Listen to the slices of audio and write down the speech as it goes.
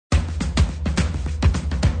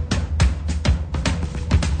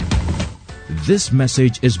This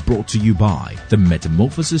message is brought to you by the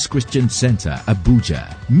Metamorphosis Christian Center,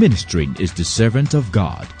 Abuja. Ministering is the servant of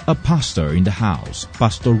God, a pastor in the house,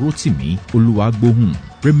 Pastor Rotimi Oluwagbohun.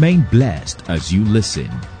 Remain blessed as you listen.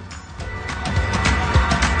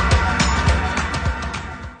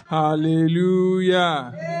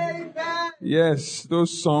 Hallelujah. Amen. Yes,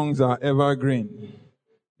 those songs are evergreen.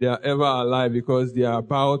 They are ever alive because they are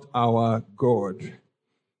about our God.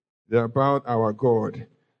 They are about our God.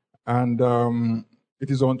 And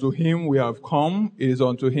it is unto him we have come. It is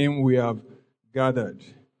unto him we have gathered.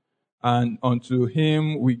 And unto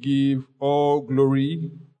him we give all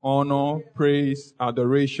glory, honor, praise,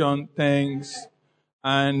 adoration, thanks,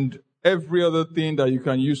 and every other thing that you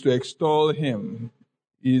can use to extol him.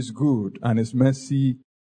 Is good, and his mercy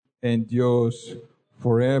endures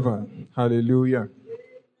forever. Hallelujah.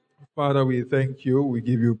 Father, we thank you. We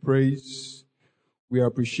give you praise. We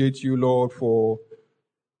appreciate you, Lord, for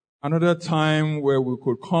another time where we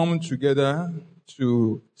could come together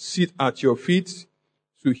to sit at your feet,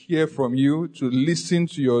 to hear from you, to listen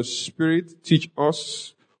to your spirit. Teach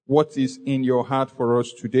us what is in your heart for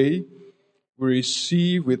us today. We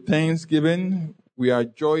receive with thanksgiving. We are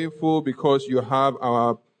joyful because you have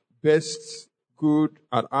our best good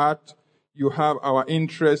at heart. You have our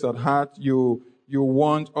interest at heart. You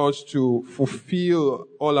want us to fulfill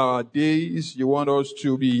all our days. You want us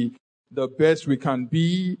to be the best we can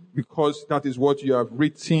be because that is what you have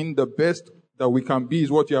written. The best that we can be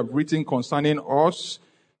is what you have written concerning us.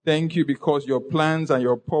 Thank you because your plans and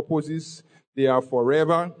your purposes, they are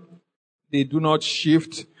forever. They do not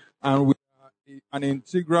shift, and we an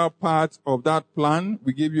integral part of that plan.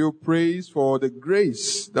 We give you praise for the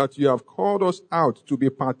grace that you have called us out to be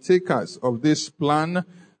partakers of this plan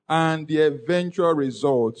and the eventual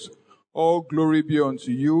results. All glory be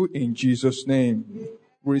unto you in Jesus' name.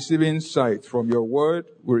 We receive insight from your word.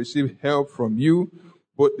 We receive help from you,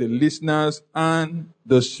 both the listeners and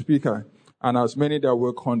the speaker, and as many that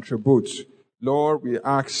will contribute. Lord, we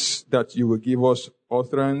ask that you will give us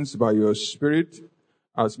utterance by your Spirit.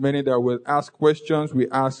 As many that will ask questions, we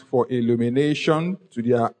ask for illumination to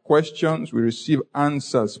their questions. We receive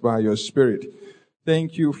answers by your Spirit.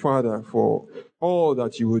 Thank you, Father, for all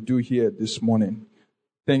that you will do here this morning.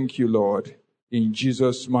 Thank you, Lord. In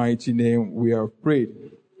Jesus' mighty name, we have prayed.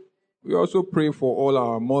 We also pray for all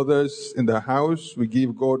our mothers in the house. We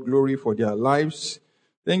give God glory for their lives.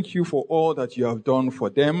 Thank you for all that you have done for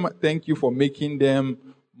them. Thank you for making them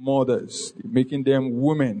mothers, making them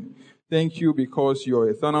women. Thank you because your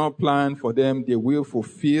eternal plan for them, they will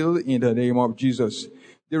fulfill in the name of Jesus.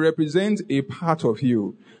 They represent a part of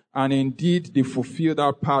you. And indeed, they fulfill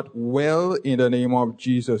that part well in the name of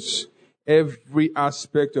Jesus. Every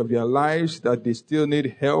aspect of their lives that they still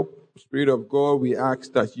need help, Spirit of God, we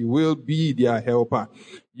ask that you will be their helper.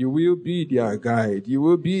 You will be their guide. You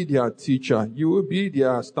will be their teacher. You will be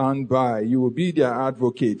their standby. You will be their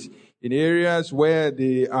advocate. In areas where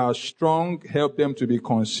they are strong, help them to be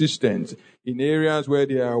consistent. In areas where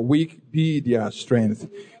they are weak, be their strength.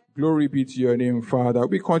 Glory be to your name, Father.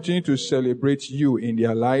 We continue to celebrate you in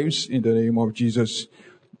their lives in the name of Jesus.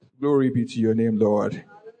 Glory be to your name, Lord.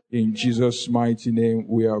 In Jesus' mighty name,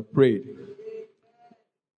 we have prayed.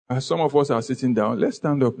 As some of us are sitting down, let's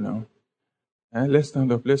stand up now. Let's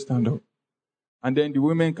stand up. And then the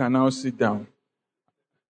women can now sit down.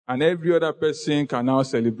 And every other person can now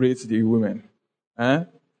celebrate the women.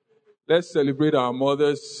 Let's celebrate our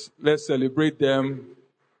mothers. Let's celebrate them.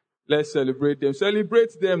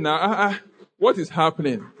 Celebrate them now. What is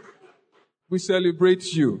happening? We celebrate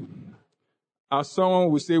you. As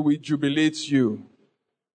someone will say, we jubilate you.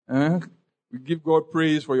 We give God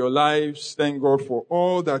praise for your lives. Thank God for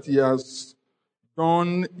all that he has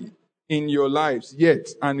done in your lives yet,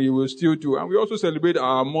 and he will still do. And we also celebrate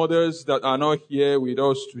our mothers that are not here with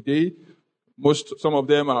us today. Some of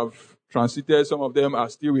them have transited, some of them are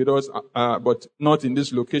still with us, but not in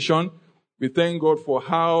this location. We thank God for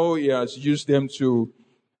how he has used them to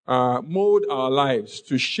mold our lives,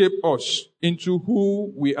 to shape us into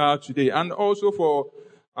who we are today, and also for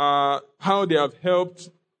how they have helped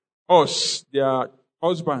us, their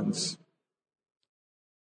husbands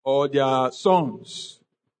or their sons,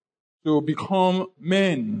 to become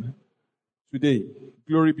men today.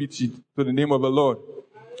 Glory be to the name of the Lord.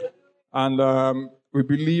 And we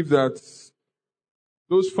believe that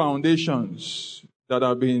those foundations that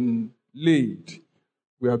have been laid,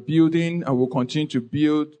 we are building and will continue to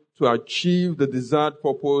build to achieve the desired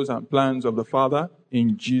purpose and plans of the Father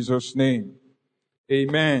in Jesus' name.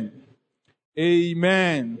 Amen.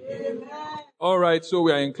 Amen. Amen. All right, so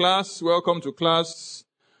we are in class. Welcome to class.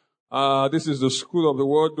 This is the School of the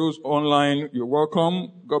Word. Those online, you're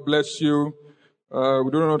welcome. God bless you.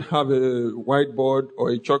 We do not have a whiteboard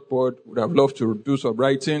or a chalkboard. Would have loved to do some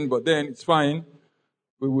writing, but then it's fine.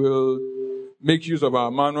 We will make use of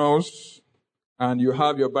our manuals, and you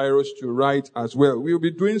have your biros to write as well. We'll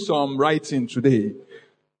be doing some writing today.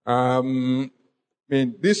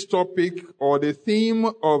 This topic or the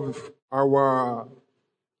theme of our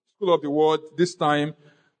School of the Word this time,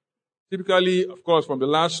 typically, of course, from the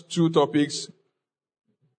last two topics,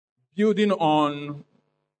 building on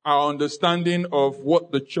our understanding of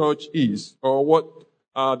what the church is or what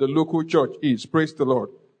the local church is. Praise the Lord.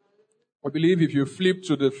 I believe if you flip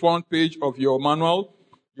to the front page of your manual,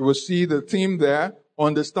 you will see the theme there,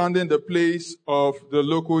 understanding the place of the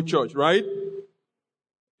local church, right?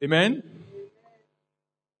 Amen?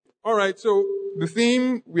 All right, so the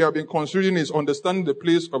theme we have been considering is understanding the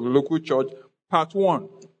place of the local church, part 1.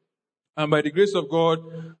 And by the grace of God,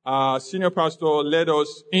 our senior pastor led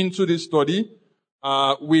us into this study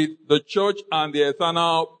with the church and the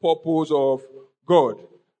eternal purpose of God.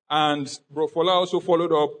 And Bro Fola also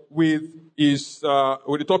followed up with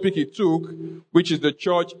the topic he took, which is the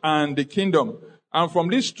church and the kingdom. And from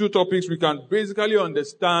these two topics, we can basically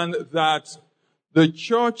understand that the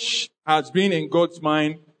church has been in God's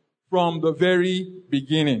mind from the very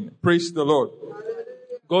beginning. Praise the Lord.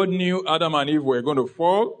 God knew Adam and Eve were going to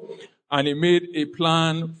fall, and he made a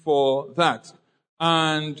plan for that.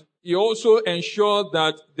 And he also ensured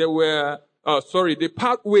that there were, the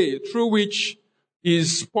pathway through which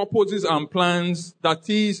his purposes and plans, that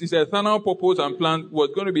is, his eternal purpose and plan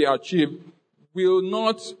was going to be achieved, will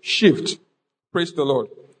not shift. Praise the Lord.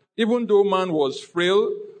 Even though man was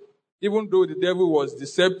frail, even though the devil is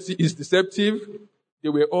deceptive, they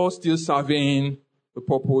were all still serving the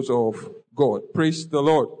purpose of God. Praise the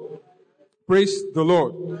Lord. Praise the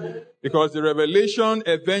Lord. Because the revelation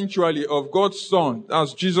eventually of God's Son,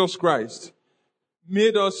 as Jesus Christ,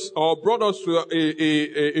 made us or brought us to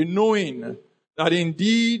a knowing that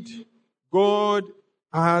indeed God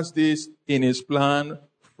has this in his plan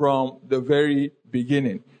from the very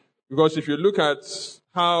beginning. Because if you look at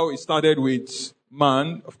how it started with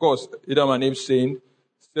man, of course, Adam and Eve sinned.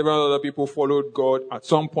 Several other people followed God at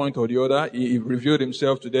some point or the other. He revealed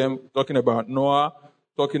himself to them, talking about Noah,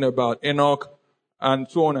 talking about Enoch, and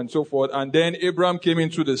so on and so forth. And then Abraham came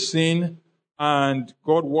into the scene, and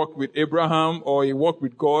God walked with Abraham, or he walked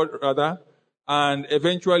with God, rather. And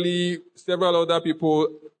eventually, several other people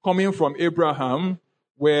coming from Abraham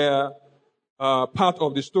were part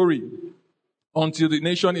of the story until the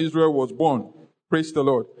nation Israel was born. Praise the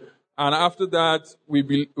Lord. And after that,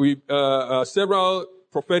 several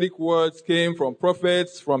prophetic words came from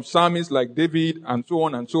prophets, from psalmists like David, and so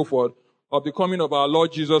on and so forth, of the coming of our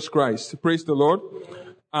Lord Jesus Christ. Praise the Lord.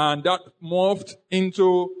 And that morphed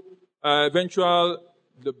into the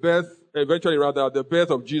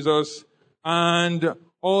birth of Jesus and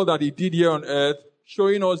all that he did here on earth,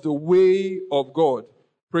 showing us the way of God.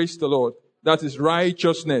 Praise the Lord. That is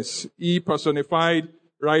righteousness. He personified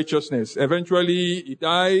righteousness. Eventually, he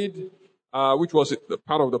died, which was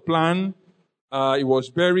part of the plan. He was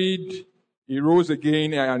buried. He rose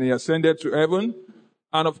again and he ascended to heaven.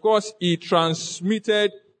 And of course, he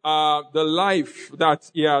transmitted the life that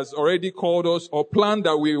he has already called us or planned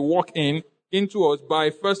that we walk into us by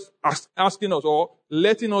first asking us or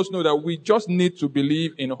letting us know that we just need to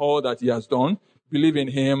believe in all that he has done, believe in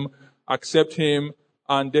him, accept him,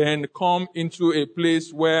 and then come into a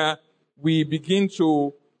place where we begin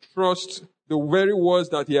to trust the very words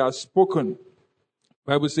that he has spoken.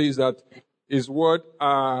 The Bible says that his word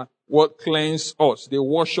are what cleanse us. They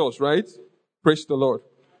wash us, right? Praise the Lord.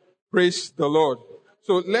 Praise the Lord.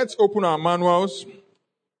 So let's open our manuals.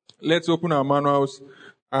 Let's open our manuals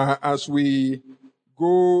as we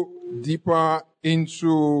go deeper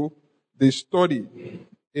into the study.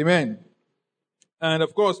 Amen. And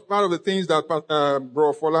of course, part of the things that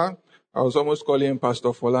Bro Fola, I was almost calling him Pastor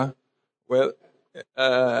Fola. Well,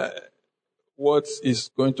 what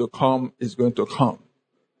is going to come is going to come.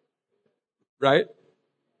 Right?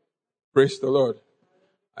 Praise the Lord.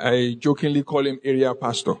 I jokingly call him area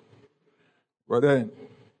pastor. But then,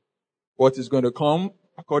 what is going to come,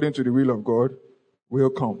 according to the will of God, will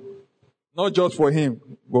come. Not just for him,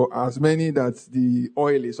 but as many that the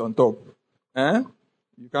oil is on top.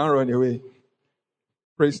 You can't run away.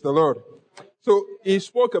 Praise the Lord. So he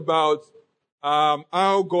spoke about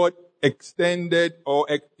how God extended or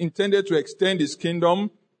intended to extend his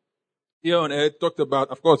kingdom here on earth.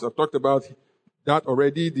 Of course, I've talked about that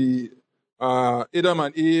already. The Adam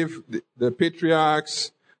and Eve, the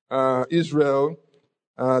patriarchs, Israel,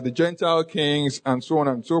 the Gentile kings, and so on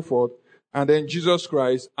and so forth. And then Jesus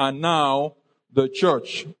Christ, and now the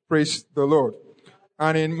church. Praise the Lord.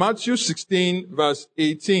 And in Matthew 16, verse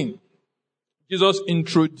 18, Jesus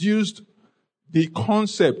introduced the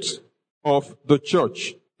concept of the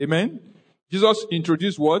church. Amen? Jesus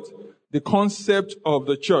introduced what? The concept of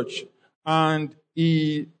the church. And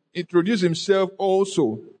he introduced himself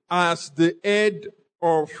also as the head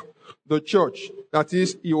of the church. That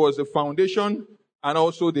is, he was the foundation and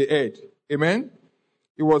also the head. Amen?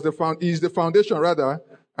 He's the foundation rather,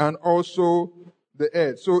 and also the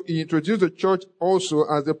head. So he introduced the church also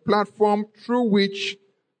as the platform through which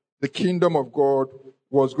the kingdom of God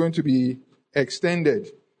was going to be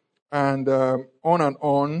extended. And on and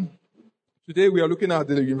on. Today we are looking at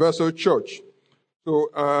the universal church.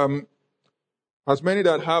 So as many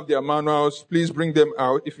that have their manuals, please bring them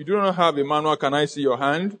out. If you do not have a manual, can I see your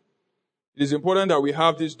hand? It is important that we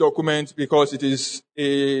have this document because it is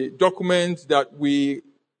a document that we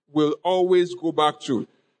will always go back to.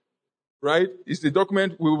 Right? It's the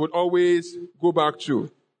document we would always go back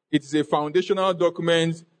to. It's a foundational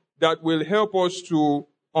document that will help us to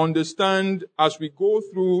understand as we go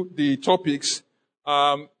through the topics,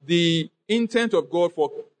 the intent of God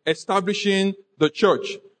for establishing the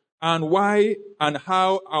church and why and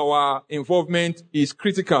how our involvement is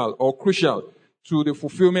critical or crucial to the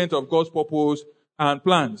fulfillment of God's purpose and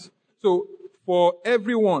plans. So for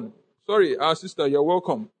everyone, our sister, you're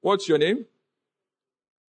welcome. What's your name?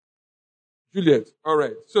 Juliet. All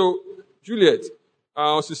right. So Juliet,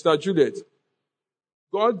 our sister Juliet,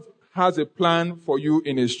 God has a plan for you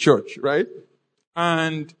in his church, right?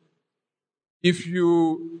 And if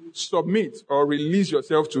you submit or release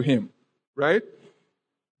yourself to him, right,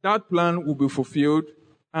 that plan will be fulfilled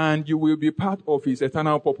and you will be part of his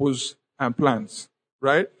eternal purpose and plans,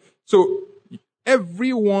 right? So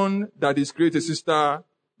everyone that is created, Sister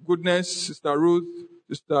Goodness, Sister Ruth,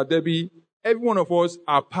 Sister Debbie, every one of us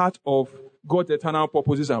are part of God's eternal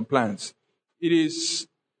purposes and plans. It is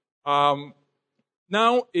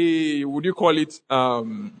now would you call it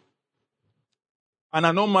an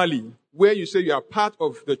anomaly where you say you are part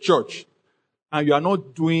of the church and you are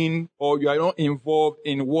not doing or you are not involved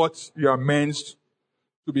in what you are meant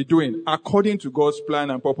to be doing according to God's plan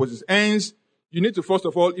and purposes. Hence, you need to, first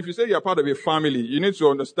of all, if you say you are part of a family, you need to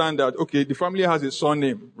understand that, okay, the family has a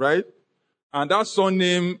surname, right? And that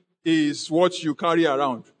surname is what you carry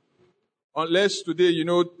around. Unless today,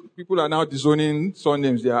 people are now disowning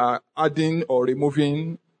surnames. They are adding or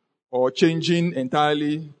removing or changing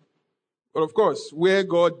entirely. But of course, where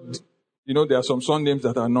God, there are some surnames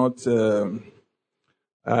that are not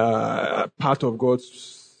part of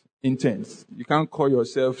God's intent. You can't call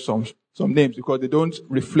yourself some names because they don't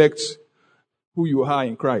reflect who you are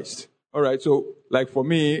in Christ. All right. So, like for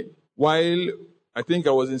me, while I think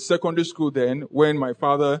I was in secondary school then, when my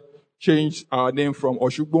father changed our name from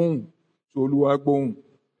Oluwagbohun to Oluwagbohun.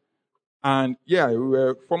 And yeah, we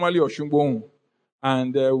were formerly Oluwagbohun.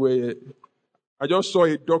 And I just saw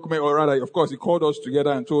a document, or rather, of course, he called us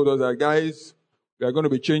together and told us that, guys, we are going to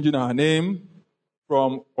be changing our name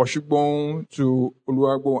from Oluwagbohun to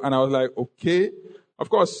Oluwagbohun. And I was like, okay. Of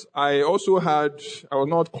course, I was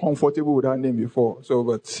not comfortable with that name before.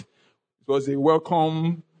 But it was a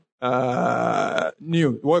welcomed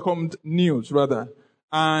news.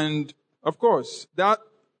 And of course, that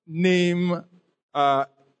name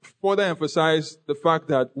further emphasized the fact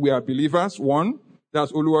that we are believers. One,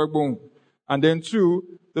 that's Oluwagbohun. And then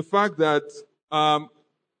two, the fact that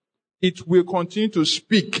it will continue to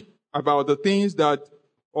speak about the things that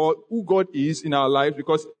or who God is in our lives,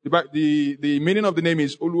 because the meaning of the name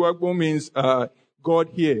is Oluwagbohun means God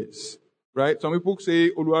hears, right? Some people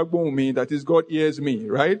say Oluwagbohun means that is God hears me,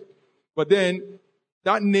 right? But then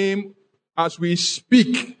that name, as we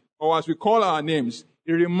speak or as we call our names,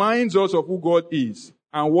 it reminds us of who God is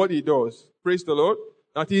and what he does. Praise the Lord.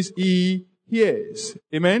 That is, he hears.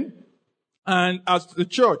 Amen. And as the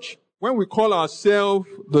church, when we call ourselves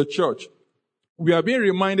the church, we are being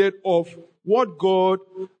reminded of what God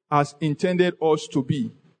has intended us to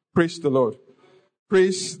be. Praise the Lord.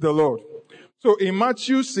 Praise the Lord. So in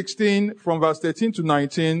Matthew 16, from verse 13 to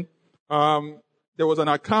 19, there is an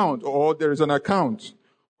account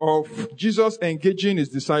of Jesus engaging his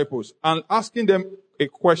disciples and asking them a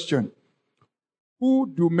question. Who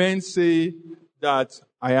do men say that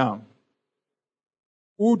I am?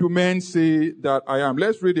 Who do men say that I am?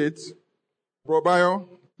 Let's read it. Bro Bayo,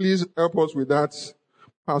 please help us with that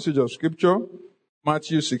passage of scripture.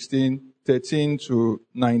 Matthew 16, 13 to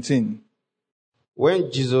 19.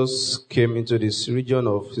 When Jesus came into this region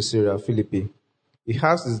of Caesarea Philippi, he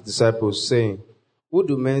asked his disciples, saying, Who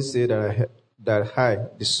do men say that I,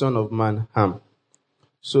 the Son of Man, am?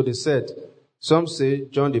 So they said, Some say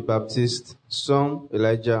John the Baptist, some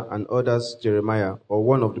Elijah, and others Jeremiah or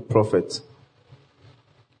one of the prophets.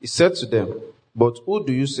 He said to them, "But who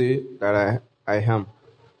do you say that I am?"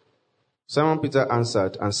 Simon Peter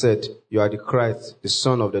answered and said, "You are the Christ, the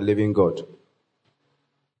Son of the living God."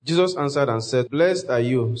 Jesus answered and said, "Blessed are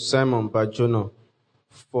you, Simon Bar-Jonah,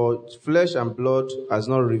 for flesh and blood has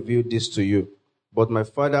not revealed this to you, but my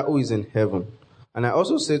Father who is in heaven. And I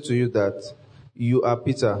also say to you that you are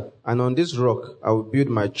Peter, and on this rock I will build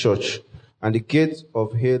my church, and the gate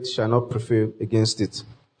of hell shall not prevail against it.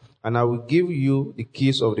 And I will give you the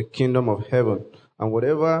keys of the kingdom of heaven, and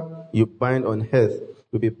whatever you bind on earth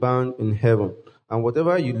will be bound in heaven, and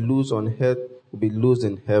whatever you loose on earth will be loosed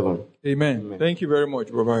in heaven." Amen. Amen. Thank you very much,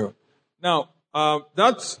 Babayo. Now,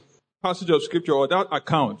 that passage of scripture or that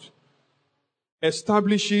account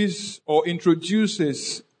establishes or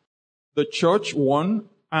introduces the church, one,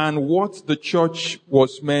 and what the church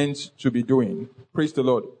was meant to be doing. Praise the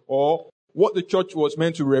Lord. Or what the church was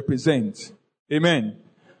meant to represent. Amen.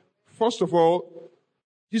 First of all,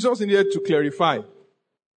 Jesus needed to clarify,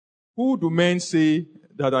 who do men say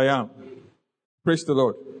that I am? Praise the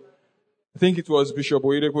Lord. I think it was Bishop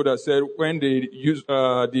Oyedepo that said, when they use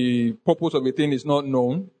the purpose of a thing is not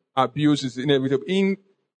known, abuse is inevitable.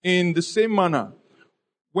 In the same manner,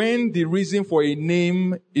 when the reason for a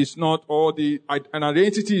name is not, or an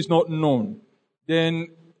identity is not known, then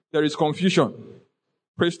there is confusion.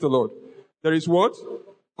 Praise the Lord. There is what?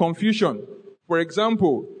 Confusion. For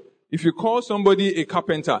example, if you call somebody a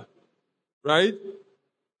carpenter, right?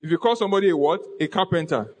 If you call somebody a what? A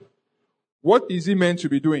carpenter. What is he meant to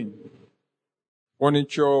be doing?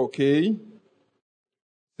 Furniture, okay.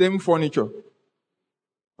 Same furniture.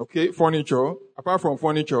 Okay, furniture. Apart from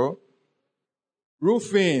furniture,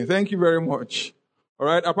 roofing. Thank you very much. All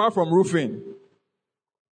right, apart from roofing,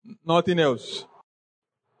 nothing else.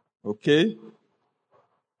 Okay.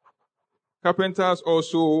 Carpenters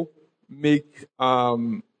also make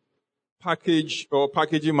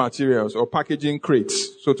packaging materials or packaging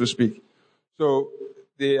crates, so to speak. So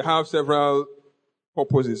they have several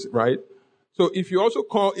purposes, right? So if you also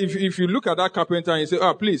if you look at that carpenter and you say,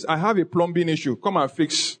 please, I have a plumbing issue, come and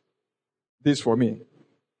fix this for me.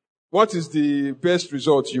 What is the best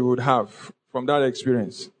result you would have from that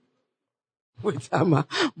experience?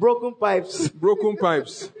 Broken pipes. Broken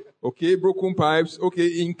pipes. Okay, broken pipes. Okay,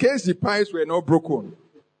 in case the pipes were not broken,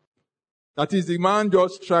 that is, the man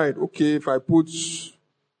just tried, okay, if I put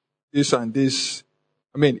this and this,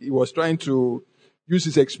 he was trying to use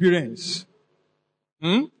his experience.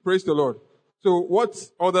 Praise the Lord. So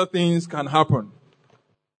what other things can happen?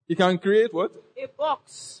 He can create what? A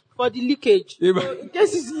box for the leakage. So in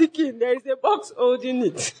case it's leaking, there is a box holding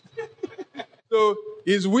it. So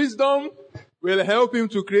his wisdom will help him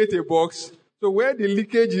to create a box. So where the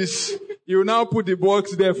leakage is, he will now put the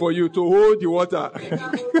box there for you to hold the water.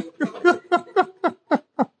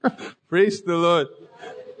 Praise the Lord.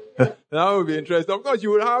 That would be interesting. Of course,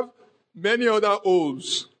 you will have many other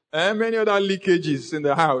holes and many other leakages in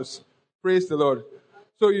the house. Praise the Lord.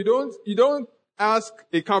 So you don't ask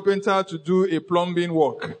a carpenter to do a plumbing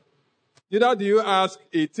work. Neither do you ask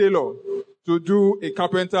a tailor to do a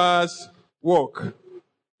carpenter's work.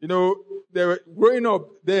 Growing up,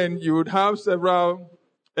 then you would have several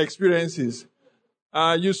experiences.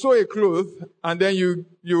 You sew a cloth, and then you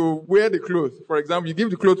wear the cloth. For example, you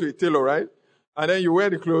give the cloth to a tailor, right? And then you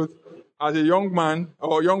wear the cloth as a young man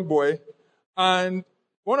or young boy, and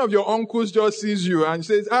one of your uncles just sees you and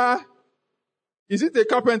says, is it a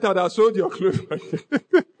carpenter that sewed your clothes?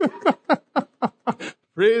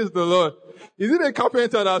 Praise the Lord. Is it a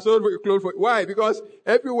carpenter that sewed your clothes? Why? Because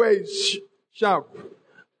everywhere is sharp.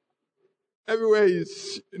 Everywhere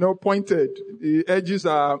is, pointed. The edges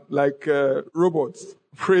are like robots.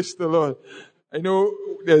 Praise the Lord.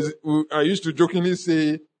 I used to jokingly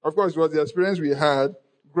say, of course, it was the experience we had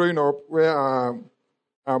growing up where our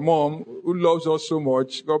mom, who loves us so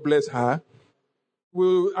much, God bless her,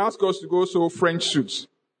 will ask us to go sew French suits.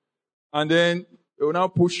 And then they will now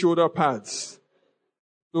put shoulder pads.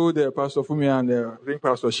 So the Pastor Fumi and the ring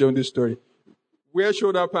pastor sharing this story. Wear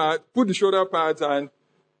shoulder pads, put the shoulder pads and,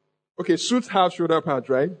 okay, suits have shoulder pads,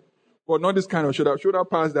 right? But not this kind of shoulder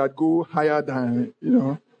pads that go higher than,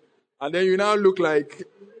 And then you now look like,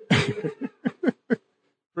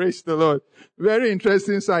 praise the Lord. Very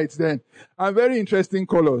interesting sights then. And very interesting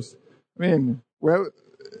colors.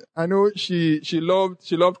 I know she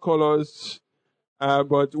loved colors,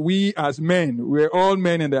 but we as men, we're all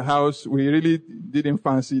men in the house. We really didn't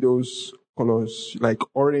fancy those colors, like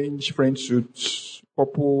orange French suits,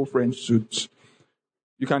 purple French suits.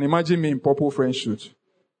 You can imagine me in purple French suit.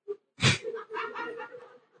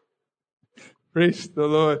 Praise the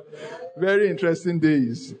Lord. Very interesting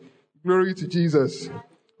days. Glory to Jesus.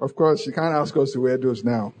 Of course, you can't ask us to wear those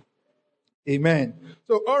now. Amen.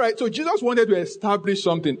 So, all right. So Jesus wanted to establish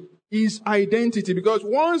something, his identity, because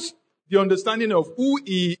once the understanding of who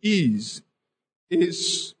he is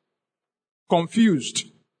confused,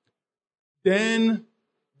 then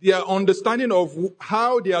their understanding of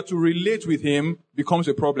how they are to relate with him becomes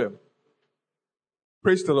a problem.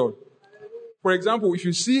 Praise the Lord. For example, if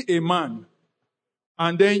you see a man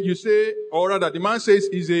and then you say, or rather the man says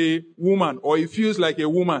he's a woman or he feels like a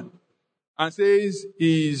woman and says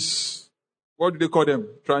he's, what do they call them?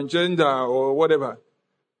 Transgender or whatever.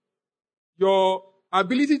 Your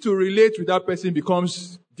ability to relate with that person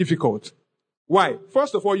becomes difficult. Why?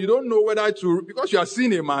 First of all, you don't know whether to, because you are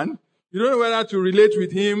seeing a man, you don't know whether to relate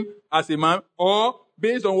with him as a man or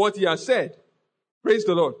based on what he has said. Praise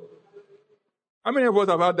the Lord. How many of us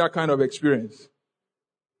have had that kind of experience?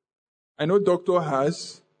 I know doctor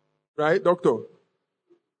has, right? Doctor,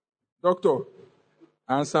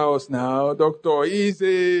 answer us now. Doctor, he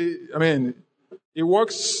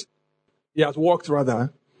has worked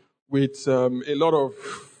rather with a lot of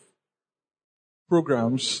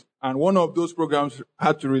programs, and one of those programs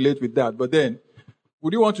had to relate with that. But then,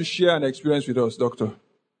 would you want to share an experience with us, Doctor?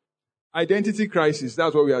 Identity crisis,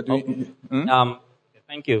 that's what we are doing.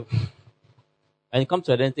 Thank you. When it comes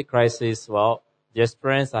to identity crisis, well, the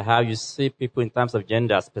experience I have, you see people in terms of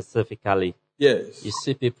gender specifically. Yes. You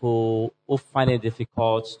see people who find it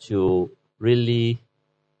difficult to really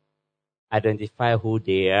identify who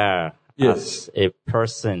they are as a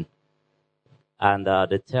person. And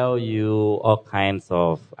they tell you all kinds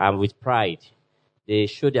of, and with pride. They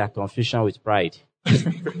show their confusion with pride.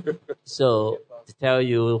 So, to tell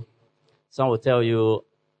you, some will tell you,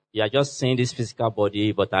 you are just seeing this physical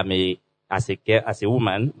body, but as a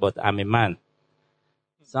woman, but I'm a man.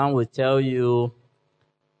 Some will tell you,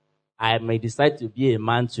 I may decide to be a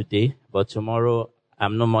man today, but tomorrow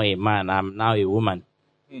I'm no more a man, I'm now a woman.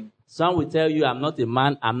 Some will tell you, I'm not a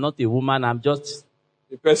man, I'm not a woman, I'm just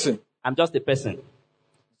a person. I'm just a person.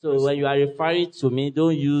 So when you are referring to me,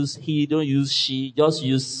 don't use he, don't use she, just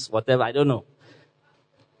use whatever, I don't know.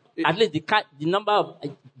 At least the number of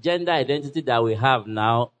gender identity that we have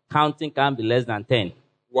now, counting can be less than 10.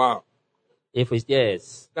 Wow. If it's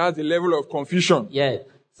yes. That's the level of confusion. Yeah.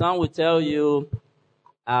 Some will tell you,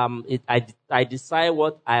 I decide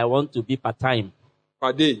what I want to be per time.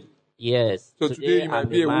 Per day? Yes. So today you might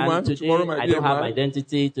be a woman, today tomorrow might I be a don't man. have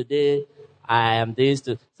identity, today I am this.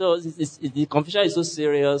 So the confusion is so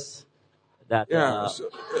serious that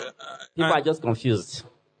people are just confused.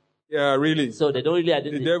 Yeah, really. So they don't really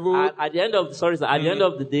identify. The devil. At the end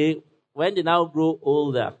of the day, when they now grow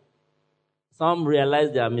older, some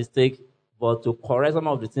realize their mistake, but to correct some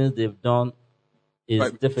of the things they've done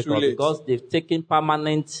is difficult because they've taken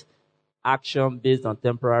permanent action based on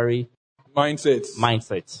temporary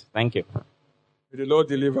mindsets. Thank you. May the Lord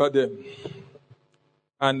deliver them.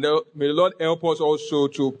 And may the Lord help us also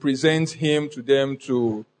to present him to them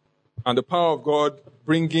and the power of God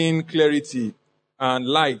bringing clarity and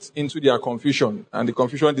light into their confusion. And the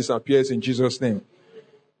confusion disappears in Jesus' name.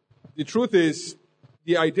 The truth is,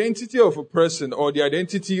 the identity of a person or the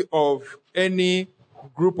identity of any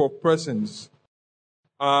group of persons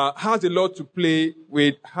has a lot to play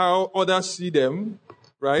with how others see them,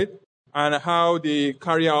 right? And how they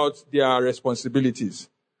carry out their responsibilities.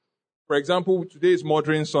 For example, today is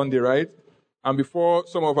Mothering Sunday, right? And before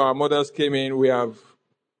some of our mothers came in, we have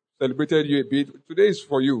celebrated you a bit. Today is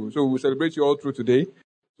for you, so we'll celebrate you all through today.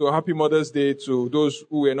 So happy Mother's Day to those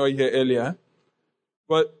who were not here earlier.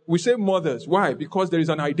 But we say mothers. Why? Because there is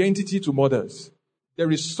an identity to mothers.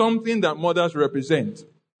 There is something that mothers represent,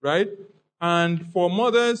 right? And for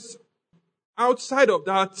mothers, outside of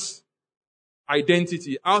that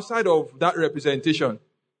identity, outside of that representation,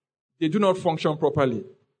 they do not function properly.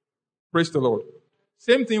 Praise the Lord.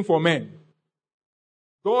 Same thing for men.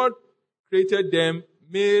 God created them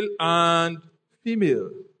male and female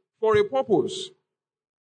for a purpose.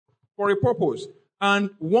 For a purpose. And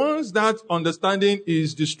once that understanding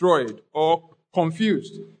is destroyed or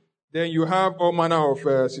confused, then you have all manner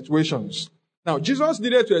of situations. Now, Jesus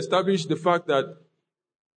needed to establish the fact that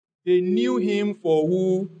they knew him for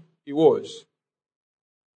who he was.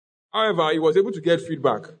 However, he was able to get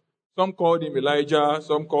feedback. Some called him Elijah,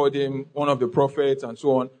 some called him one of the prophets, and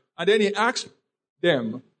so on. And then he asked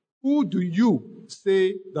them, who do you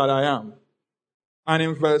say that I am? And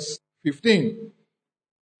in verse 15,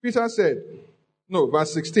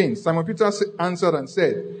 verse 16, Simon Peter answered and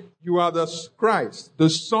said, you are the Christ, the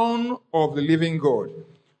Son of the living God.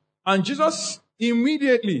 And Jesus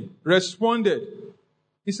immediately responded.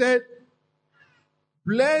 He said,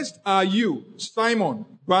 Blessed are you, Simon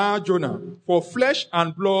Bar-Jonah, for flesh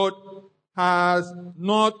and blood has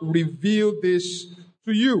not revealed this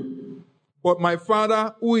to you, but my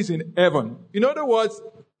Father who is in heaven. In other words,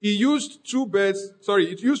 it used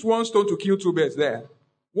one stone to kill two birds there.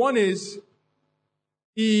 One is,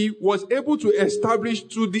 he was able to establish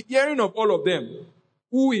to the hearing of all of them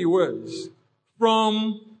who he was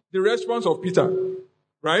from the response of Peter,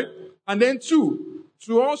 right? And then two,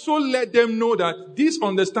 to also let them know that this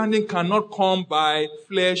understanding cannot come by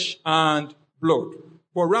flesh and blood,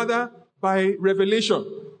 but rather by revelation.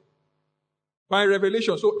 By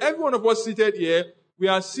revelation. So every one of us seated here, we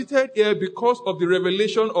are seated here because of the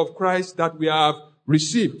revelation of Christ that we have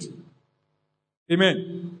received.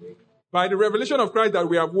 Amen. By the revelation of Christ that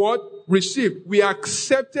we have what? Received. We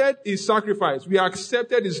accepted his sacrifice. We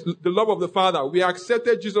accepted the love of the Father. We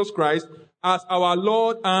accepted Jesus Christ as our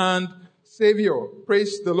Lord and Savior.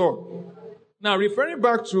 Praise the Lord. Now, referring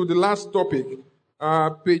back to the last topic,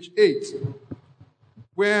 page 8,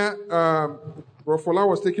 where Rafola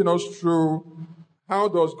was taking us through how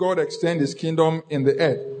does God extend his kingdom in the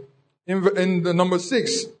earth. In the number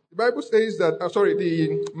 6, the Bible says that,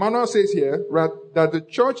 the manual says here, right, that the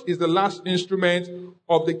church is the last instrument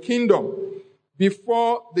of the kingdom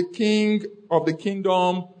before the king of the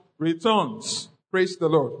kingdom returns. Praise the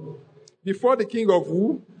Lord. Before the king of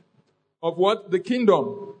who? Of what? The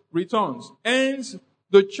kingdom returns. Hence,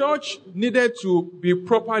 the church needed to be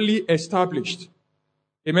properly established.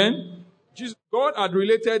 Amen? God had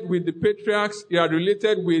related with the patriarchs. He had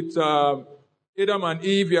related with Adam and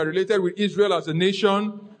Eve. He had related with Israel as a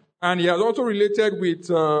nation. And he has also related with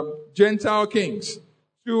Gentile kings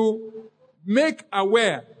to make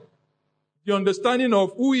aware the understanding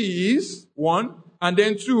of who he is, one, and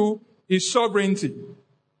then two, his sovereignty.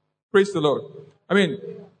 Praise the Lord. I mean,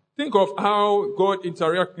 think of how God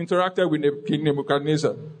interacted with King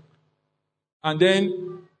Nebuchadnezzar. And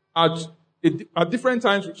then at different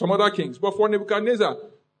times with some other kings. But for Nebuchadnezzar,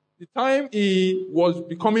 the time he was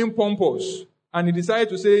becoming pompous, and he decided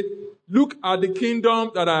to say, look at the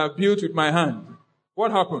kingdom that I have built with my hand.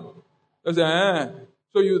 What happened? They said,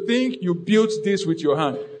 so you think you built this with your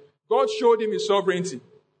hand? God showed him his sovereignty.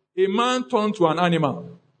 A man turned to an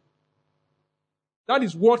animal. That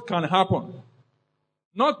is what can happen.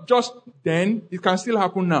 Not just then, it can still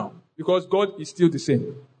happen now. Because God is still the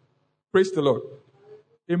same. Praise the Lord.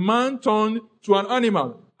 A man turned to an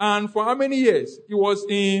animal. And for how many years? He was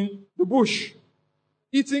in the bush,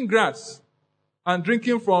 eating grass and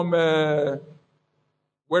drinking from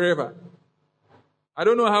wherever. I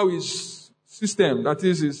don't know how his system, that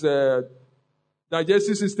is his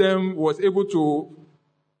digestive system, was able to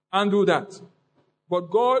handle that. But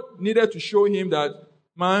God needed to show him that,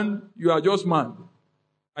 man, you are just man.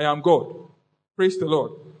 I am God. Praise the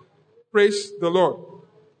Lord. Praise the Lord.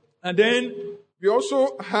 And then we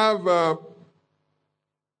also have, of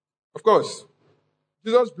course,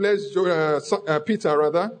 Jesus blessed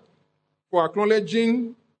Peter, for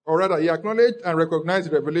acknowledging, or rather, he acknowledged and recognized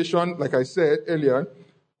the revelation, like I said earlier,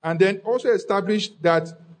 and then also established that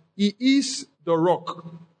he is the rock.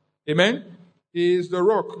 Amen? He is the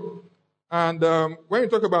rock. And when you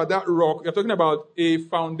talk about that rock, you're talking about a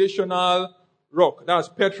foundational rock. That's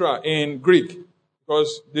Petra in Greek.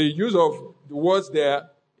 Because the use of the words there,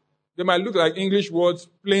 they might look like English words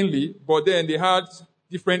plainly, but then they had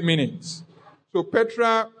different meanings. So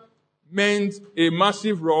Petra meant a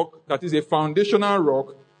massive rock, that is a foundational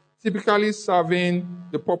rock, typically serving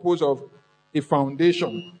the purpose of a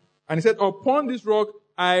foundation. And he said, upon this rock,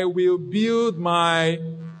 I will build my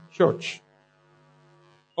church.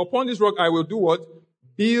 Upon this rock, I will do what?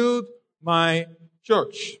 Build my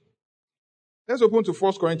church. Let's open to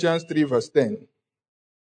 1 Corinthians 3, verse 10.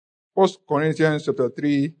 1 Corinthians chapter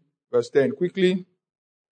 3, verse 10. Quickly.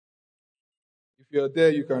 If you're there,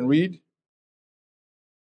 you can read.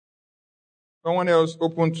 Someone else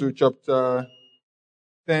open to chapter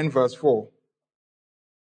 10, verse 4.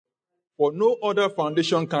 For no other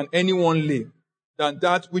foundation can anyone lay than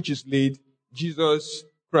that which is laid, Jesus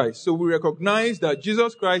Christ. So we recognize that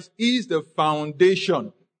Jesus Christ is the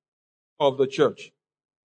foundation of the church.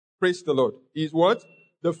 Praise the Lord. He is what?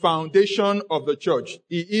 The foundation of the church.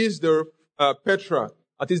 He is the Petra,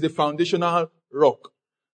 that is the foundational rock.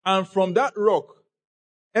 And from that rock,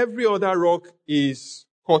 every other rock is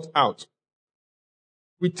cut out.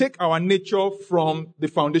 We take our nature from the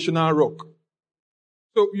foundational rock.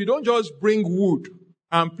 So you don't just bring wood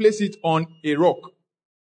and place it on a rock.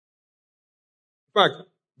 In fact,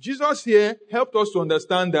 Jesus here helped us to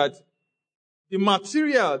understand that the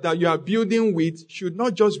material that you are building with should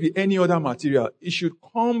not just be any other material. It should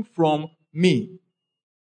come from me.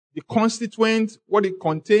 the constituent, what it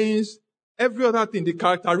contains, every other thing, the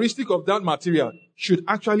characteristic of that material should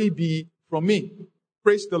actually be from me.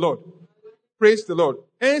 Praise the Lord. Praise the Lord.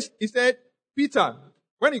 Hence, he said, Peter,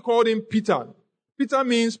 when he called him Peter, Peter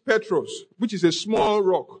means Petros, which is a small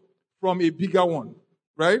rock from a bigger one,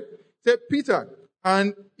 right? He said, Peter,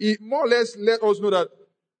 and he more or less let us know that,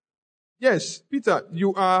 yes, Peter,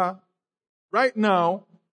 you are right now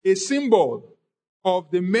a symbol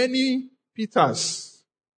of the many Peters.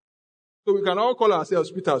 So we can all call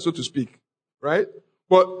ourselves Peter, so to speak, right?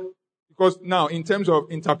 But because now, in terms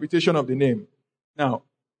of interpretation of the name, now,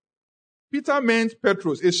 Peter meant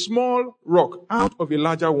Petros, a small rock out of a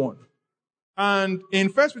larger one. And in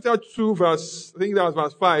 1 Peter 2 verse, I think that was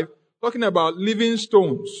verse 5, talking about living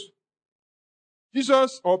stones.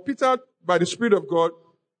 Jesus, or Peter, by the Spirit of God,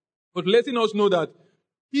 was letting us know that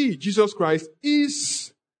he, Jesus Christ,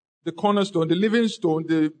 is the cornerstone, the living stone,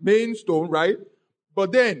 the main stone, right?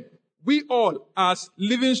 But then, we all, as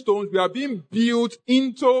living stones, we are being built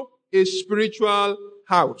into a spiritual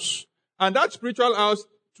house. And that spiritual house,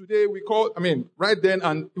 today we call, right then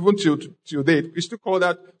and even till date, we still call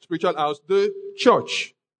that spiritual house the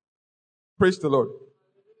church. Praise the Lord.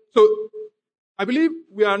 So, I believe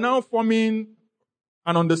we are now forming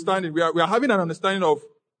an understanding. We are having an understanding of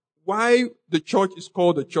why the church is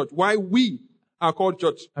called the church. Why we are called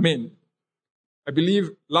church. I believe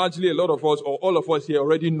largely a lot of us, or all of us here,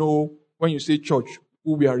 already know when you say church,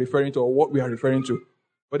 who we are referring to or what we are referring to.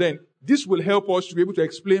 But then, this will help us to be able to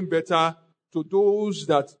explain better to those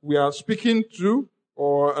that we are speaking to,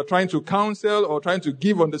 or are trying to counsel, or trying to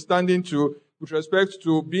give understanding to, with respect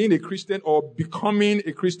to being a Christian, or becoming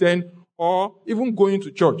a Christian, or even going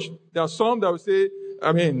to church. There are some that will say,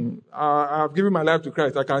 I've given my life to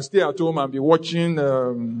Christ. I can stay at home and be watching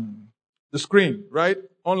the screen, right?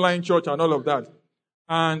 Online church and all of that.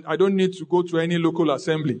 And I don't need to go to any local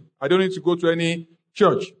assembly. I don't need to go to any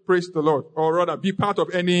church. Praise the Lord. Or rather, be part of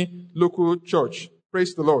any local church.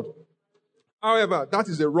 Praise the Lord. However, that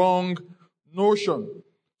is a wrong notion.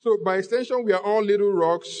 So by extension, we are all little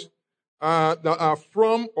rocks that are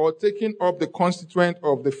from or taking up the constituent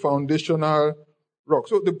of the foundational rock.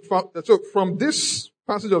 So from this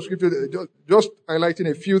passage of scripture, just highlighting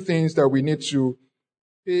a few things that we need to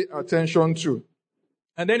pay attention to.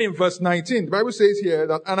 And then in verse 19, the Bible says here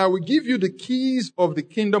that, and I will give you the keys of the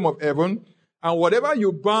kingdom of heaven, and whatever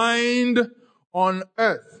you bind on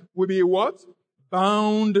earth will be what?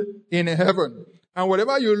 Bound in heaven. And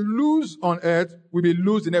whatever you loose on earth will be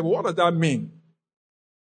loosed in heaven. What does that mean?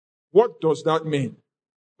 What does that mean?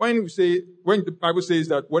 When the Bible says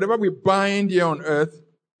that whatever we bind here on earth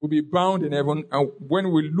will be bound in heaven, and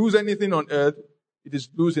when we lose anything on earth, it is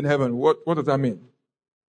loosed in heaven. What does that mean?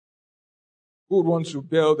 Who would want to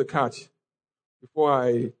bail the cat before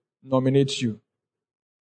I nominate you?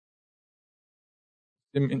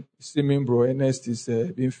 Seeming bro, Ernest is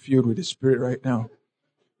being filled with the Spirit right now.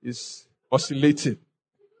 He's oscillating.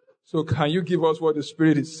 So can you give us what the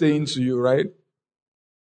Spirit is saying to you, right?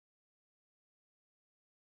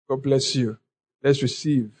 God bless you. Let's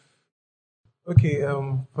receive. Okay,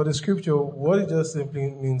 for the scripture, what it just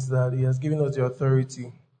simply means that he has given us the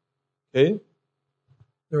authority. Okay.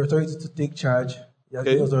 The authority to take charge. He has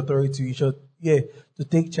given us the authority to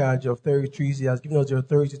take charge of territories. He has given us the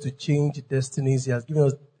authority to change destinies. He has given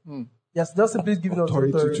us Yes, just simply given us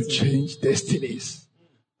authority to change destinies.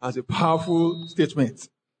 As a powerful statement.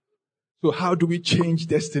 So how do we change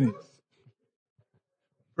destinies?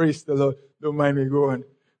 Praise the Lord. Don't mind me. Go on.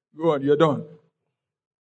 Go on. You're done.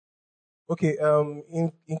 Okay.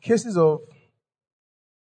 In cases of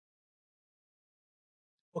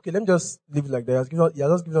let me just leave it like that. He has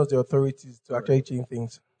just given us the authorities to actually change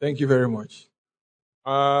things. Thank you very much.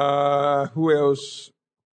 Who else?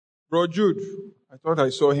 Bro Jude. I thought I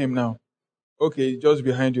saw him now. Okay, just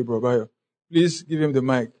behind you, Bro Bayo. Please give him the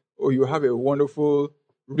mic. Oh, you have a wonderful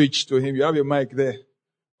reach to him. You have a mic there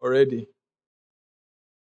already.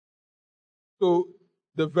 So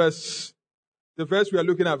the verse we are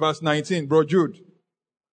looking at, verse 19, Bro Jude.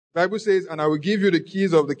 The Bible says, and I will give you the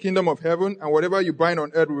keys of the kingdom of heaven, and whatever you bind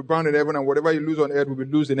on earth will be bound in heaven, and whatever you lose on earth will be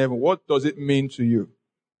loosed in heaven. What does it mean to you?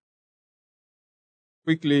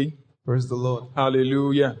 Quickly. Praise the Lord.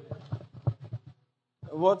 Hallelujah.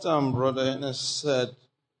 What Brother Ernest said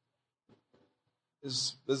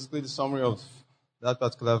is basically the summary of that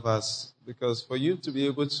particular verse. Because for you to be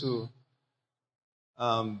able to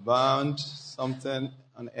bound something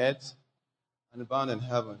on earth and bound in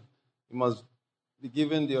heaven, you must be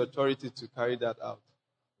given the authority to carry that out.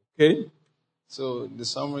 Okay? So the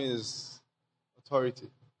summary is authority.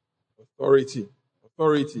 Authority.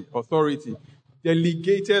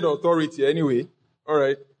 Delegated authority, anyway. All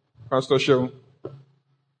right. Pastor Show.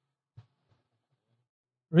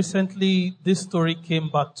 Recently, this story came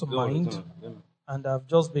back to mind, and I've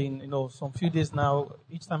just been, some few days now.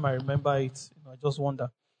 Each time I remember it, I just wonder.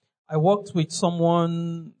 I worked with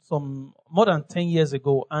someone some more than 10 years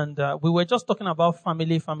ago, and we were just talking about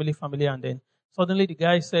family, and then suddenly the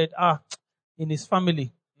guy said, in his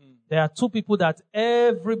family, there are two people that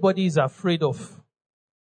everybody is afraid of.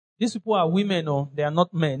 These people are women, they are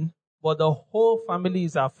not men, but the whole family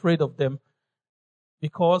is afraid of them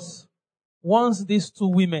because once these two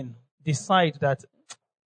women decide that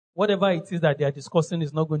whatever it is that they are discussing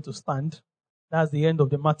is not going to stand, that's the end of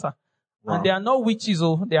the matter. Wow. And they are not witches,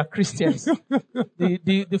 they are Christians.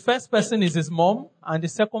 The first person is his mom, and the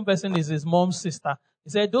second person is his mom's sister. He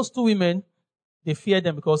said those two women, they fear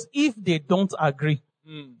them because if they don't agree,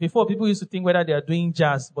 before people used to think whether they are doing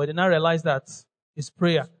jazz, but they now realize that it's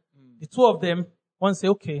prayer. The two of them, one say,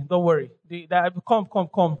 okay, don't worry.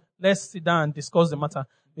 Come, let's sit down and discuss the matter.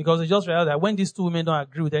 Because they just realized that when these two women don't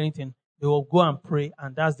agree with anything, they will go and pray,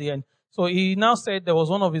 and that's the end. So he now said there was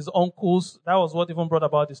one of his uncles, that was what even brought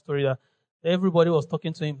about the story, that everybody was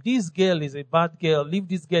talking to him. This girl is a bad girl. Leave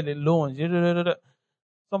this girl alone.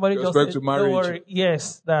 Somebody just said, don't worry.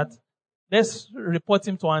 Yes, that let's report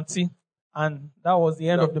him to auntie. And that was the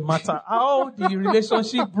end of the matter. How the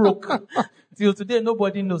relationship broke. Till today,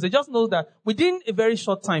 nobody knows. They just know that within a very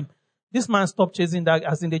short time, this man stopped chasing that,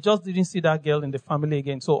 as in they just didn't see that girl in the family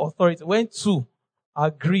again. So authority went to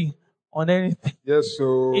agree on anything. Yes,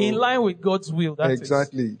 so in line with God's will. That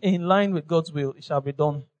exactly. In line with God's will, it shall be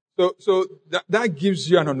done. So that gives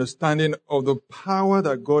you an understanding of the power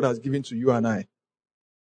that God has given to you and I.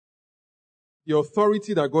 The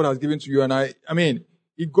authority that God has given to you and I. I mean,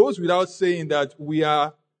 it goes without saying that we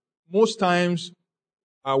are most times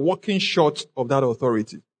walking short of that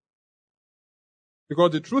authority.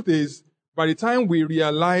 Because the truth is, by the time we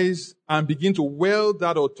realize and begin to wield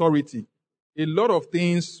that authority, a lot of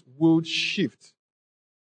things will shift.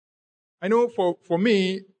 I know for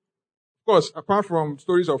me, of course, apart from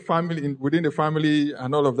stories of family, within the family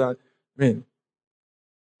and all of that,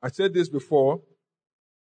 I said this before,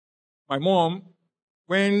 my mom,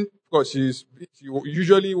 when, of course, she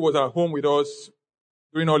usually was at home with us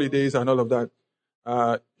during holidays and all of that,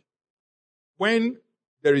 when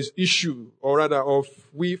there is issue, or rather of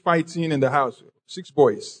we fighting in the house, 6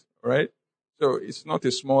 boys, right? So it's not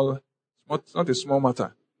a small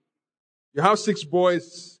matter. You have 6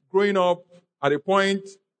 boys growing up at a point,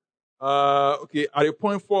 at a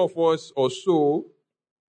point 4 of us or so,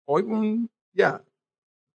 or even,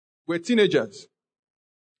 we're teenagers.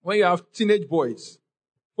 When you have teenage boys,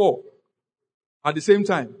 4, at the same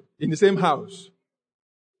time, in the same house,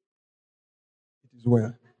 it is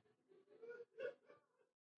well.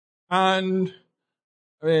 And,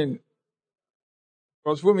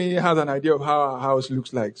 because Fumi has an idea of how our house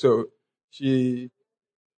looks like. So, you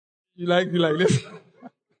like this.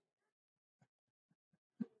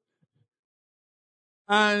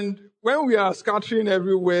 And when we are scattering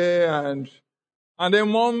everywhere and then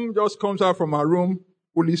mom just comes out from her room,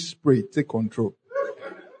 Holy Spirit, take control.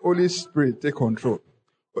 Holy Spirit, take control.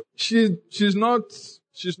 She's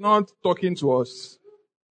not talking to us,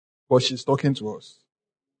 but she's talking to us.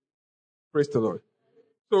 Praise the Lord.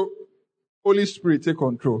 So, Holy Spirit, take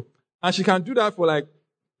control. And she can do that for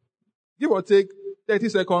give or take 30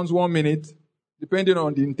 seconds, 1 minute, depending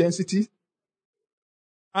on the intensity.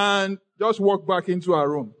 And just walk back into our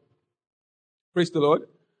room. Praise the Lord.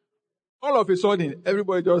 All of a sudden,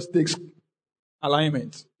 everybody just takes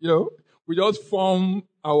alignment. We just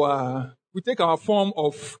we take our form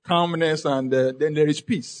of calmness, and then there is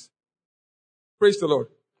peace. Praise the Lord.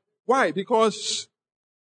 Why? Because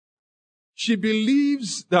she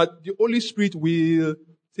believes that the Holy Spirit will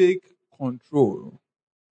take control.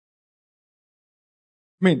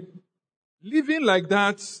 Living like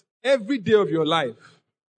that every day of your life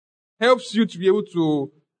helps you to be able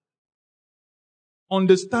to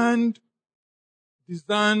understand,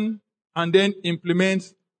 discern, and then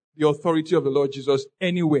implement the authority of the Lord Jesus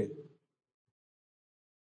anywhere.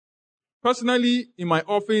 Personally, in my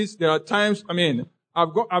office, there are times,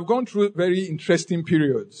 I've gone through very interesting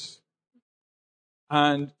periods.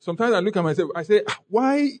 And sometimes I look at myself, I say,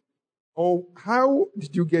 why or how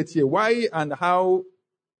did you get here? Why and how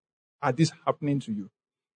are this happening to you?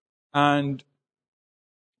 And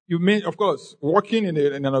you meet, of course, working in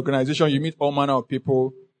an organization, you meet all manner of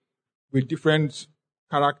people with different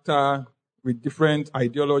character, with different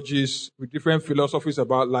ideologies, with different philosophies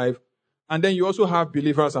about life. And then you also have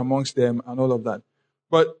believers amongst them and all of that.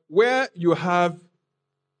 But where you have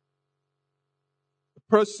a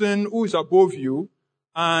person who is above you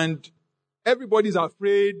and everybody's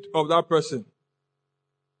afraid of that person.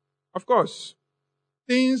 Of course,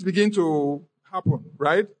 things begin to happen,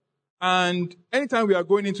 right? And anytime we are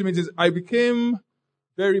going into meetings, I became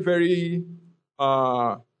very, very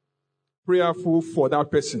prayerful for that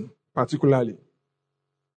person, particularly.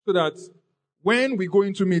 So that when we go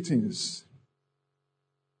into meetings,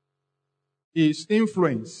 his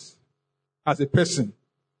influence as a person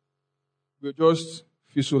will just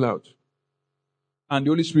fizzle out. And the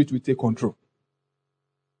Holy Spirit will take control.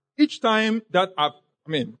 Each time that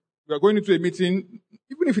we are going into a meeting,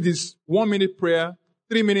 even if it is 1 minute prayer,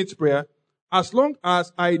 3 minutes prayer, as long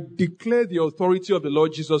as I declare the authority of the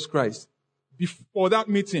Lord Jesus Christ before that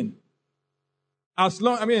meeting, Pastor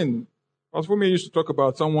Fumi used to talk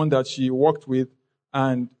about someone that she worked with,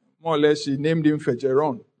 and more or less she named him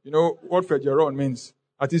Fejeron. You know what Fejeron means?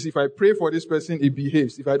 At least if I pray for this person, he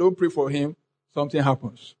behaves. If I don't pray for him, something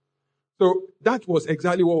happens. So that was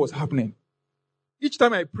exactly what was happening. Each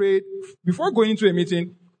time I prayed, before going into a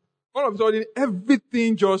meeting, all of a sudden,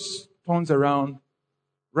 everything just turns around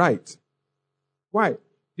right. Why?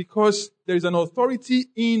 Because there is an authority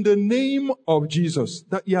in the name of Jesus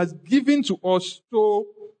that he has given to us to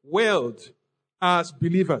wield as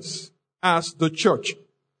believers, as the church.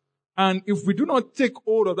 And if we do not take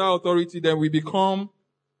hold of that authority, then we become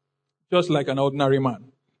just like an ordinary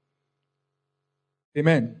man.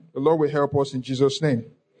 Amen. The Lord will help us in Jesus' name.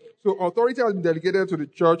 So authority has been delegated to the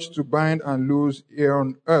church to bind and loose here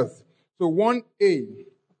on earth. So 1A,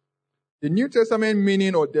 the New Testament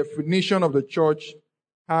meaning or definition of the church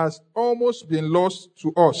has almost been lost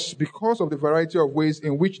to us because of the variety of ways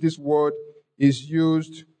in which this word is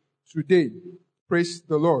used today. Praise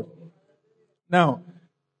the Lord. Now,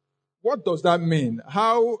 what does that mean?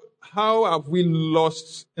 How have we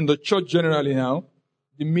lost in the church generally now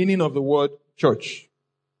the meaning of the word church?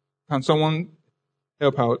 Can someone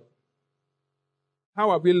help out?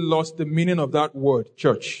 How have we lost the meaning of that word,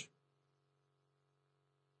 church?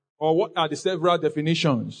 Or what are the several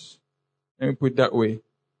definitions, let me put it that way,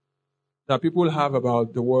 that people have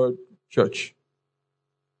about the word church?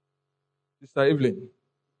 Sister Evelyn.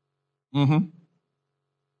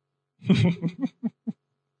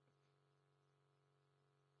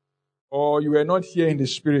 Or you were not here in the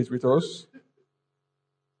spirit with us?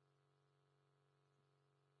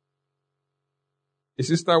 A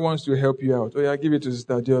sister wants to help you out. Oh yeah, give it to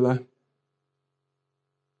Sister Diola.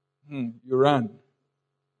 You ran.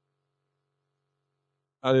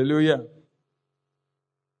 Hallelujah.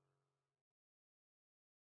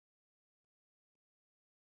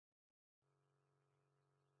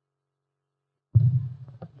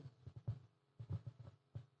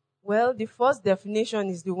 Well, the first definition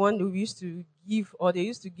is the one we used to give, or they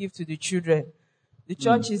used to give to the children. The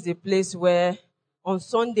church is the place where, on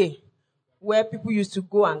Sunday, where people used to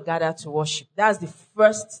go and gather to worship. That's the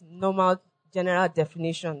first normal general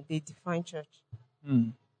definition they define church.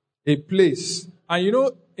 A place.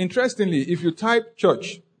 And interestingly, if you type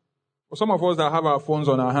church, for some of us that have our phones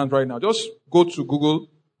on our hands right now, just go to Google,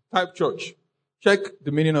 type church, check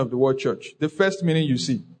the meaning of the word church, the first meaning you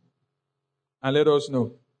see, and let us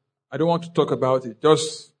know. I don't want to talk about it.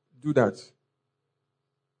 Just do that.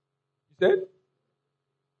 You said?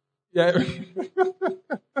 Yeah.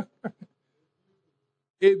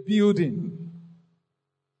 A building.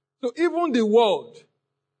 So even the world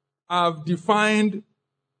have defined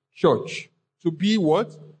church to be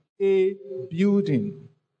what? A building.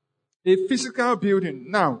 A physical building.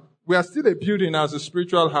 Now, we are still a building as a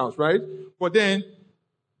spiritual house, right? But then,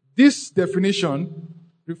 this definition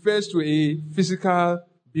refers to a physical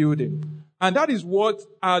building. And that is what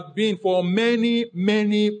had been for many,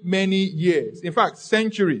 many, many years. In fact,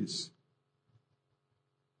 centuries.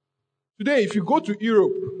 Today, if you go to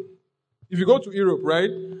Europe, right,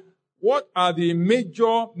 what are the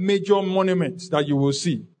major monuments that you will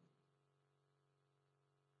see?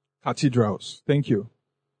 Cathedrals. Thank you.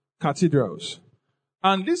 Cathedrals.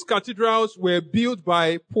 And these cathedrals were built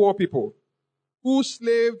by poor people who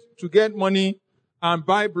slaved to get money and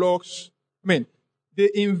buy blocks. They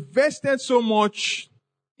invested so much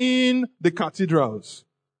in the cathedrals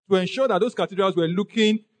to ensure that those cathedrals were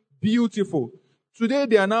looking beautiful. Today,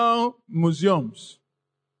 they are now museums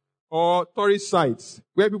or tourist sites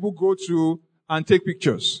where people go to and take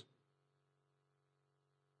pictures.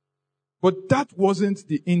 But that wasn't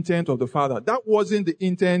the intent of the Father. That wasn't the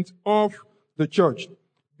intent of the church.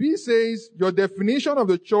 B says your definition of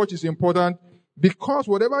the church is important because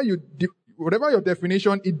whatever your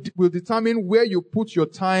definition, it will determine where you put your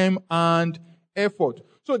time and effort.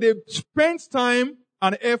 So they spent time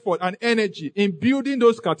and effort and energy in building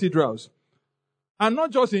those cathedrals. And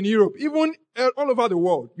not just in Europe, even all over the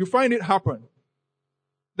world, you find it happen.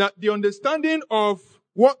 That the understanding of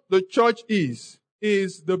what the church is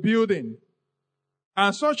the building. And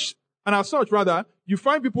as such, you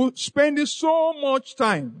find people spending so much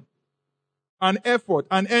time and effort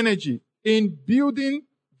and energy in building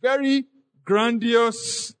very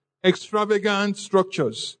grandiose, extravagant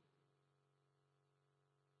structures.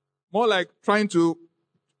 More like trying to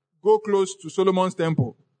go close to Solomon's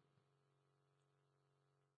temple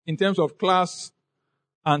in terms of class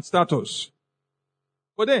and status.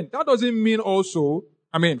 But then, that doesn't mean also,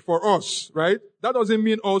 for us, right? That doesn't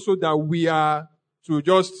mean also that we are to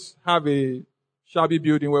just have a shabby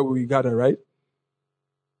building where we gather, right?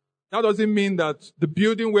 That doesn't mean that the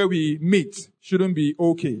building where we meet shouldn't be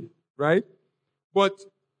okay, right? But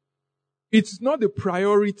it's not the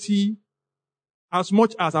priority as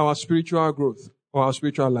much as our spiritual growth or our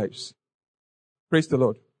spiritual lives. Praise the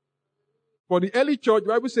Lord. For the early church, the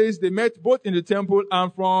Bible says they met both in the temple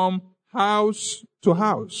and from house to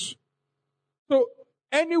house. So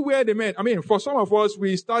anywhere they met, for some of us,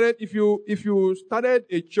 we started, if you started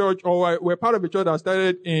a church or were part of a church that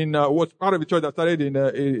started in,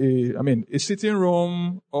 a sitting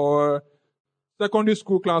room or secondary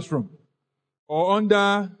school classroom or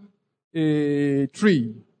under a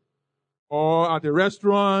tree or at a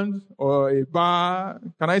restaurant or a bar.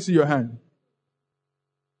 Can I see your hand?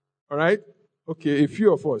 All right? Okay, a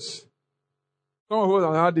few of us. Some of us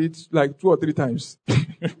have had it like 2 or 3 times.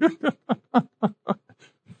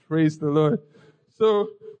 Praise the Lord. So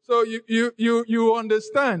you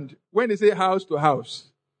understand when they say house to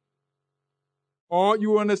house. Or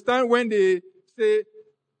you understand when they say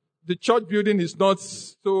the church building is not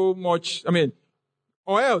so much,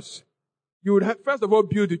 or else you would have, first of all,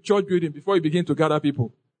 build the church building before you begin to gather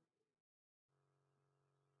people.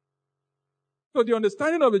 So the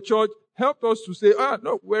understanding of the church helped us to say,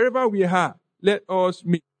 no, wherever we are, let us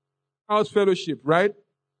meet. House fellowship, right?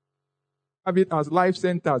 Have it as life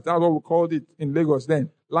centers. That's what we called it in Lagos then.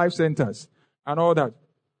 Life centers and all that.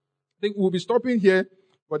 I think we'll be stopping here,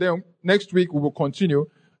 but then next week we will continue.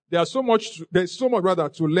 There's so much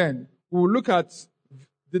to learn. We will look at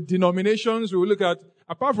the denominations. We will look at,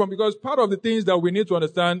 apart from, because part of the things that we need to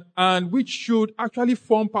understand and which should actually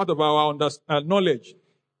form part of our knowledge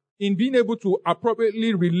in being able to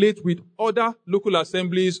appropriately relate with other local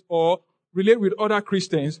assemblies or relate with other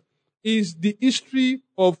Christians is the history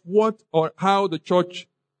of what or how the church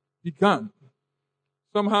began.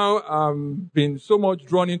 Somehow been so much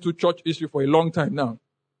drawn into church history for a long time now.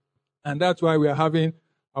 And that's why we are having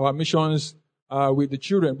our missions with the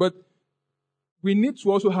children. But we need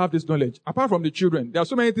to also have this knowledge. Apart from the children, there are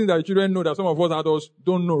so many things that the children know that some of us adults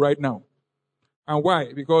don't know right now. And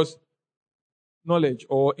why? Because knowledge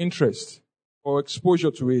or interest or exposure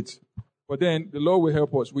to it. But then the Lord will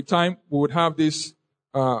help us. With time, we would have these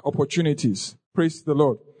opportunities. Praise the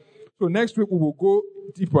Lord. So next week we will go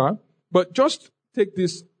deeper. But just take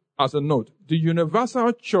this as a note. The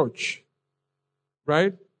universal church,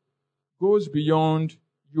 right, goes beyond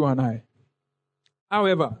you and I.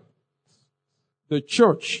 However, the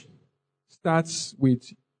church starts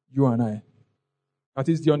with you and I. That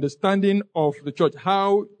is the understanding of the church.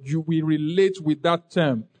 How we relate with that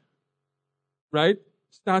term, right,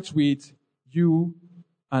 starts with you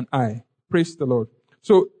and I. Praise the Lord.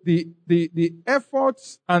 So the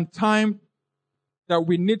efforts and time that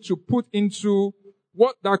we need to put into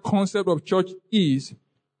what that concept of church is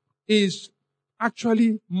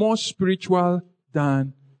actually more spiritual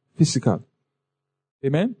than physical.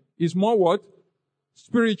 Amen? It's more what?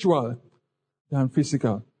 Spiritual than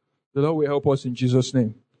physical. The Lord will help us in Jesus'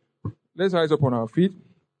 name. Let's rise up on our feet.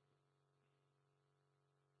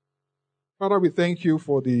 Father, we thank you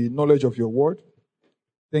for the knowledge of your word.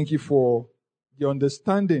 Thank you for the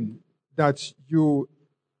understanding that you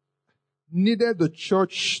needed the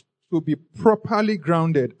church to be properly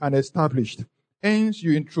grounded and established. Hence,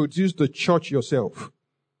 you introduced the church yourself.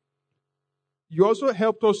 You also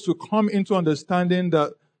helped us to come into understanding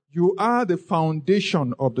that you are the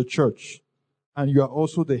foundation of the church and you are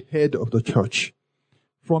also the head of the church.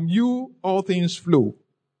 From you, all things flow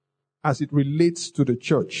as it relates to the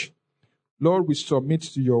church. Lord, we submit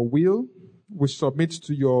to your will. We submit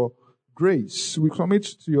to your grace. We submit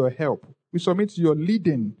to your help. We submit to your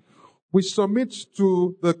leading. We submit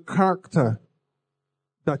to the character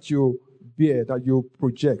that you bear, that you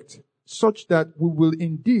project, such that we will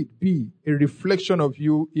indeed be a reflection of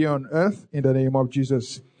you here on earth in the name of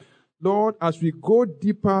Jesus. Lord, as we go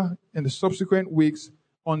deeper in the subsequent weeks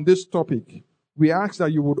on this topic, we ask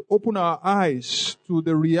that you would open our eyes to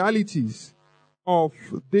the realities of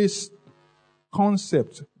this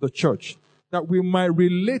concept, the church, that we might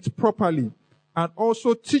relate properly and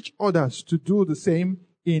also teach others to do the same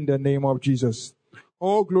in the name of Jesus.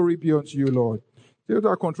 All glory be unto you, Lord. Take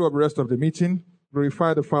control of the rest of the meeting.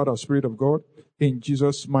 Glorify the Father, Spirit of God. In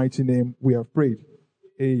Jesus' mighty name we have prayed.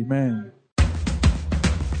 Amen.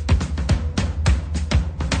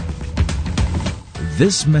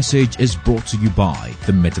 This message is brought to you by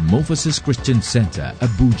the Metamorphosis Christian Center,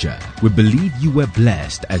 Abuja. We believe you were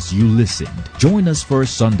blessed as you listened. Join us for a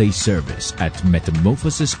Sunday service at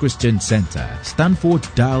Metamorphosis Christian Center, Stanford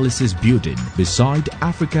Dialysis Building, beside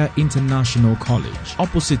Africa International College,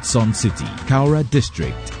 opposite Sun City, Kaura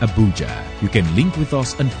District, Abuja. You can link with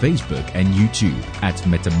us on Facebook and YouTube at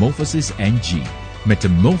Metamorphosis NG.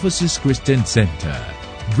 Metamorphosis Christian Center.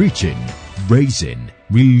 Reaching, raising,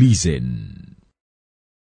 releasing.